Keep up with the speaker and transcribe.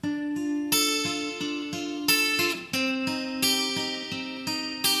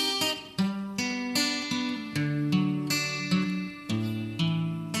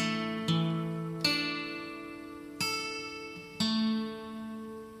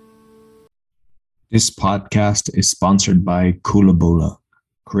This podcast is sponsored by Kulabula,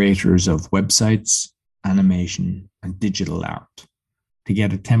 creators of websites, animation, and digital art. To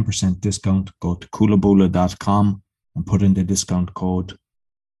get a 10% discount, go to kulabula.com and put in the discount code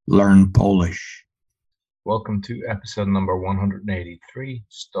LEARNPOLISH. Welcome to episode number 183,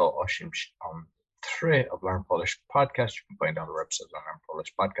 183 of Learn Polish Podcast. You can find other episodes on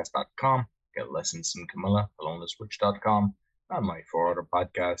learnpolishpodcast.com, get lessons in Camilla, alontheswitch.com, and my four other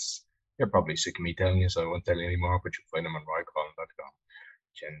podcasts. You're probably sick of me telling you, so I won't tell you anymore, but you'll find them on roycollin.com.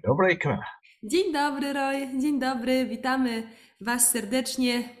 Dzień dobry, Camilla. Dzień dobry, Roy. Dzień dobry. Witamy Was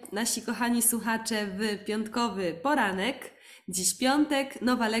serdecznie, nasi kochani słuchacze, w piątkowy poranek. Dziś piątek,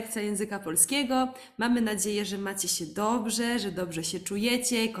 nowa lekcja języka polskiego. Mamy nadzieję, że macie się dobrze, że dobrze się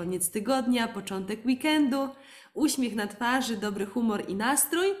czujecie. Koniec tygodnia, początek weekendu, uśmiech na twarzy, dobry humor i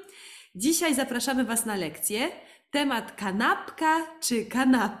nastrój. Dzisiaj zapraszamy Was na lekcję. Temat kanapka czy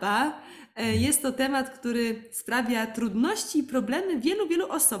kanapa. Jest to temat, który sprawia trudności i problemy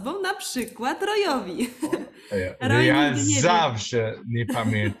wielu osobom, na przykład Royowi. Ja zawsze nie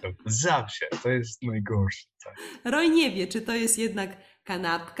pamiętam. Zawsze. To jest najgorsze. Tak. Roy nie wie, czy to jest jednak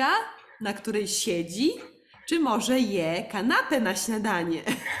kanapka, na której siedzi, czy może je kanapę na śniadanie.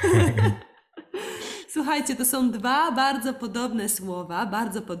 Słuchajcie, to są dwa bardzo podobne słowa,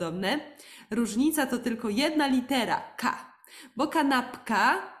 bardzo podobne. Różnica to tylko jedna litera, K, bo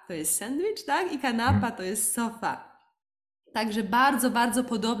kanapka to jest sandwich, tak? I kanapa to jest sofa. Także bardzo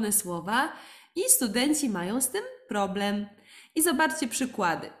podobne słowa i studenci mają z tym problem. I zobaczcie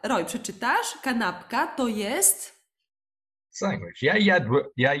przykłady. Roy, przeczytasz? Kanapka to jest... Sandwich.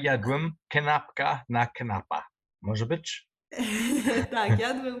 Ja jadłem kanapka na kanapa. Może być? Tak,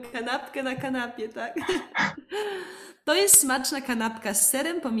 jadłem kanapkę na kanapie, tak? To jest smaczna kanapka z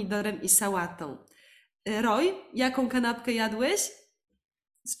serem, pomidorem i sałatą. Roy, jaką kanapkę jadłeś?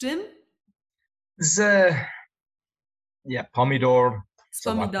 Z czym? Pomidor. Z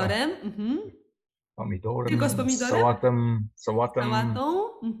pomidorem. Pomidorem. Tylko z pomidorem? Sałatą.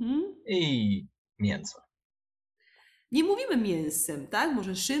 I mięso. Nie mówimy mięsem, tak?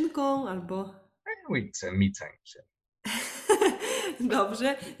 Może szynką albo... Micę.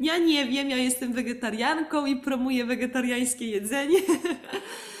 Dobrze. Ja nie wiem, ja jestem wegetarianką i promuję wegetariańskie jedzenie.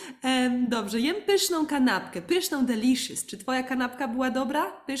 Dobrze, jem pyszną kanapkę, pyszną delicious. Czy twoja kanapka była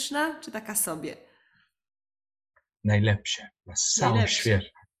dobra, pyszna, czy taka sobie? Najlepsze na całym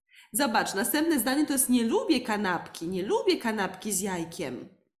świecie. Zobacz, następne zdanie to jest nie lubię kanapki z jajkiem.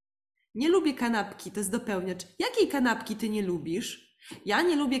 Nie lubię kanapki, to jest dopełniacz. Jakiej kanapki ty nie lubisz? Ja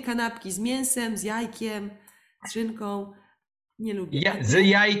nie lubię kanapki z mięsem, z jajkiem, z szynką. Nie lubię. Z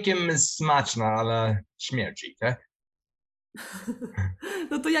jajkiem jest smaczna, ale śmierdzi, tak?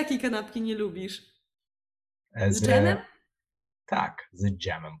 No to jakiej kanapki nie lubisz? Z dżemem? Tak, z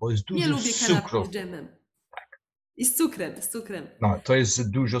dżemem, bo jest dużo cukru. Nie lubię kanapki z dżemem. Tak. I z cukrem. No, to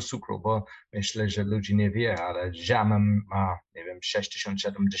jest dużo cukru, bo myślę, że ludzie nie wie, ale dżemem ma,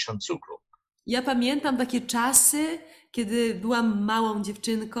 60-70 cukru. Ja pamiętam takie czasy, kiedy byłam małą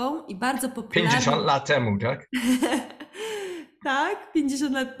dziewczynką i bardzo popularną... 50 lat temu, tak? Tak,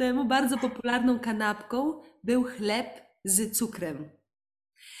 50 lat temu bardzo popularną kanapką był chleb z cukrem.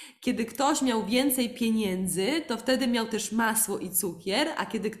 Kiedy ktoś miał więcej pieniędzy, to wtedy miał też masło i cukier, a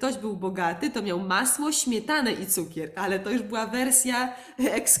kiedy ktoś był bogaty, to miał masło, śmietanę i cukier. Ale to już była wersja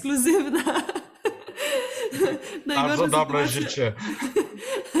ekskluzywna. Bardzo dobre życie.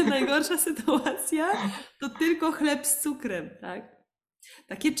 Najgorsza sytuacja to tylko chleb z cukrem, tak?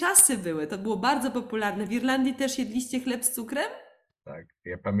 Takie czasy były, to było bardzo popularne. W Irlandii też jedliście chleb z cukrem? Tak,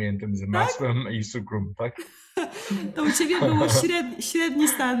 ja pamiętam z masłem i cukrem, tak? To u ciebie było średni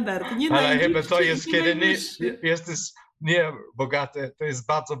standard. Ale chyba to jest, kiedy nie jesteś nie bogaty, to jest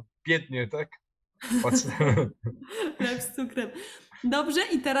bardzo biednie, tak? Chleb z cukrem. Dobrze,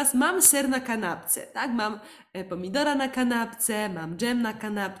 i teraz mam ser na kanapce, tak? Mam pomidora na kanapce, mam dżem na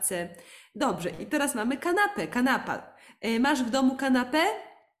kanapce. Dobrze, i teraz mamy kanapa. Masz w domu kanapę?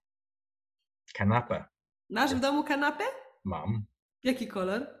 Kanapę. Masz w domu kanapę? Mam. Jaki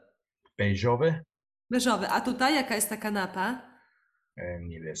kolor? Beżowy. Beżowy. A tutaj jaka jest ta kanapa?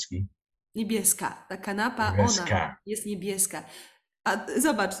 Niebieski. Niebieska. Ta kanapa, ona jest niebieska. A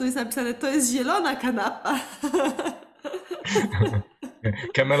zobacz, tu jest napisane, to jest zielona kanapa.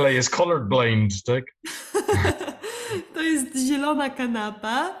 Camilla jest colorblind, tak? To jest zielona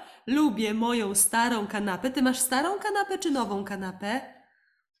kanapa. Lubię moją starą kanapę. Ty masz starą kanapę czy nową kanapę?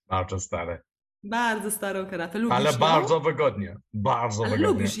 Bardzo stare. Bardzo starą kanapę. Lubisz ale ją? bardzo wygodnie. Bardzo Ale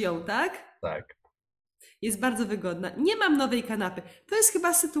wygodnie. lubisz ją, tak? Tak. Jest bardzo wygodna. Nie mam nowej kanapy. To jest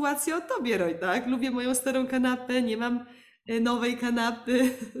chyba sytuacja o tobie, Roy, tak? Lubię moją starą kanapę, nie mam nowej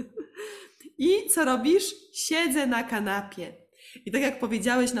kanapy. I co robisz? Siedzę na kanapie. I tak jak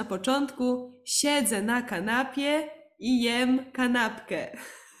powiedziałeś na początku, siedzę na kanapie i jem kanapkę.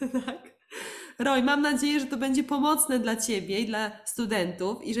 Tak? Roy, mam nadzieję, że to będzie pomocne dla Ciebie i dla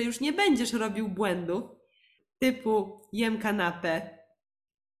studentów i że już nie będziesz robił błędów typu jem kanapę.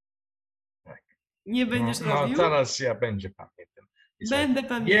 Tak. Nie będziesz No robił? teraz ja będzie pamiętam. Będę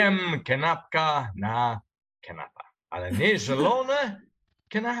pamiętał. Jem kanapka na kanapa. Ale nie zielone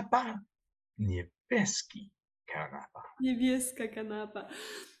kanapa, niebieski kanapa. Niebieska kanapa.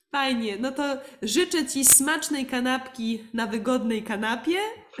 Fajnie, no to życzę Ci smacznej kanapki na wygodnej kanapie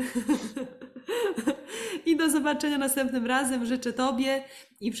i do zobaczenia następnym razem. Życzę Tobie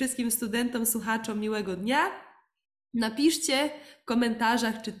i wszystkim studentom, słuchaczom miłego dnia. Napiszcie w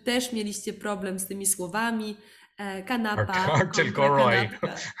komentarzach, czy też mieliście problem z tymi słowami kanapa, Or tylko Roy.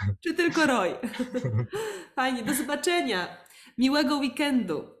 kanapka. Czy tylko Roy. Fajnie, do zobaczenia. Miłego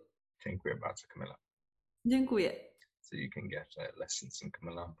weekendu. Dziękuję bardzo, Camilla. Dziękuję. So you can get lessons in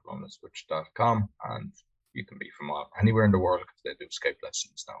Camilla on polonaswitch.com, and you can be from anywhere in the world because they do Skype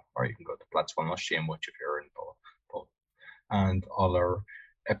lessons now. Or you can go to Platz Wolności, which if you're in Poland. And all our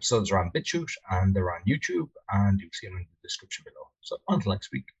episodes are on BitChute and they're on YouTube, and you'll see them in the description below. So until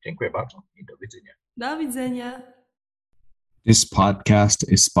next week, dziękuję bardzo i do widzenia. Do widzenia. This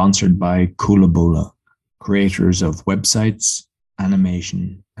podcast is sponsored by Kulabula, creators of websites,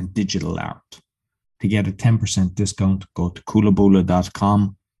 animation, and digital art. To get a 10% discount, go to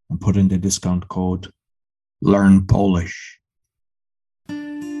kulabula.com and put in the discount code Learn Polish.